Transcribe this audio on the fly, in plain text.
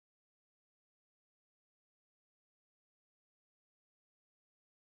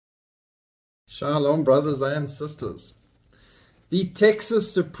Shalom, brothers and sisters. The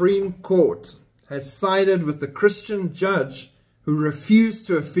Texas Supreme Court has sided with the Christian judge who refused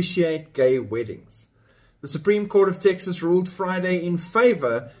to officiate gay weddings. The Supreme Court of Texas ruled Friday in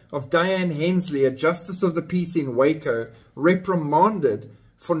favor of Diane Hensley, a justice of the peace in Waco, reprimanded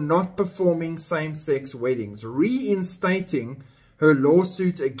for not performing same-sex weddings, reinstating her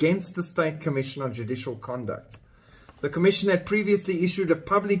lawsuit against the State Commission on Judicial Conduct. The commission had previously issued a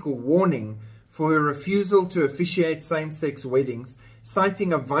public warning for her refusal to officiate same-sex weddings,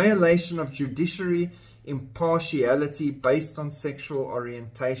 citing a violation of judiciary impartiality based on sexual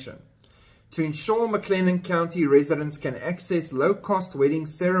orientation. To ensure McLennan County residents can access low-cost wedding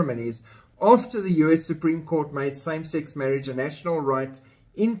ceremonies after the U.S. Supreme Court made same-sex marriage a national right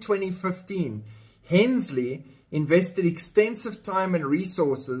in 2015, Hensley invested extensive time and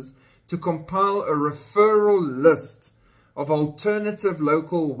resources to compile a referral list of alternative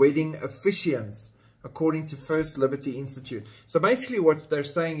local wedding officiants, according to First Liberty Institute. So basically what they're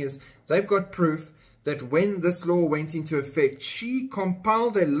saying is they've got proof that when this law went into effect, she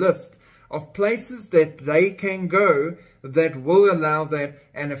compiled a list of places that they can go that will allow that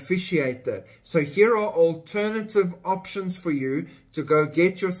and officiate that. So here are alternative options for you to go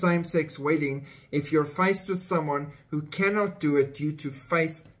get your same-sex wedding if you're faced with someone who cannot do it due to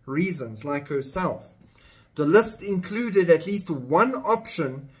faith reasons, like herself. The list included at least one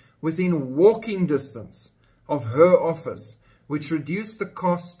option within walking distance of her office, which reduced the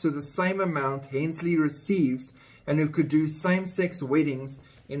cost to the same amount Hensley received and who could do same-sex weddings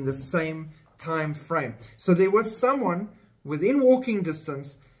in the same time frame. So there was someone within walking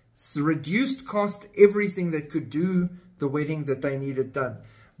distance, reduced cost, everything that could do the wedding that they needed done.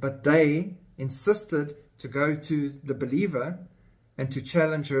 But they insisted to go to the believer and to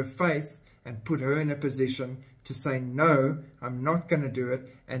challenge her faith and put her in a position to say, no, I'm not going to do it,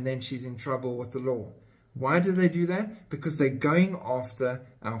 and then she's in trouble with the law. Why do they do that? Because they're going after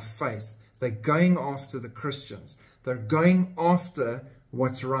our faith. They're going after the Christians. They're going after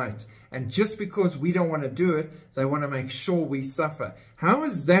what's right. And just because we don't want to do it, they want to make sure we suffer. How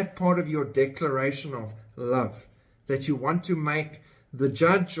is that part of your declaration of love? That you want to make the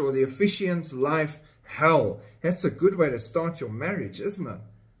judge or the officiant's life hell? That's a good way to start your marriage, isn't it?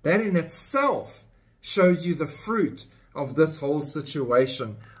 That in itself shows you the fruit of this whole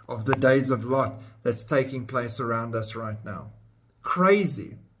situation of the days of Lot that's taking place around us right now.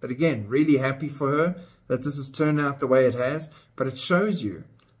 Crazy. But again, really happy for her that this has turned out the way it has. But it shows you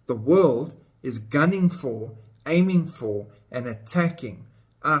the world is gunning for, aiming for, and attacking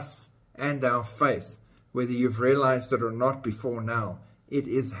us and our faith. Whether you've realized it or not before now, it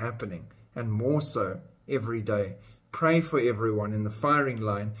is happening, and more so every day. Pray for everyone in the firing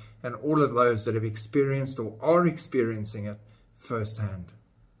line and all of those that have experienced or are experiencing it firsthand.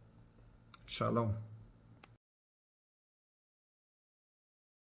 Shalom.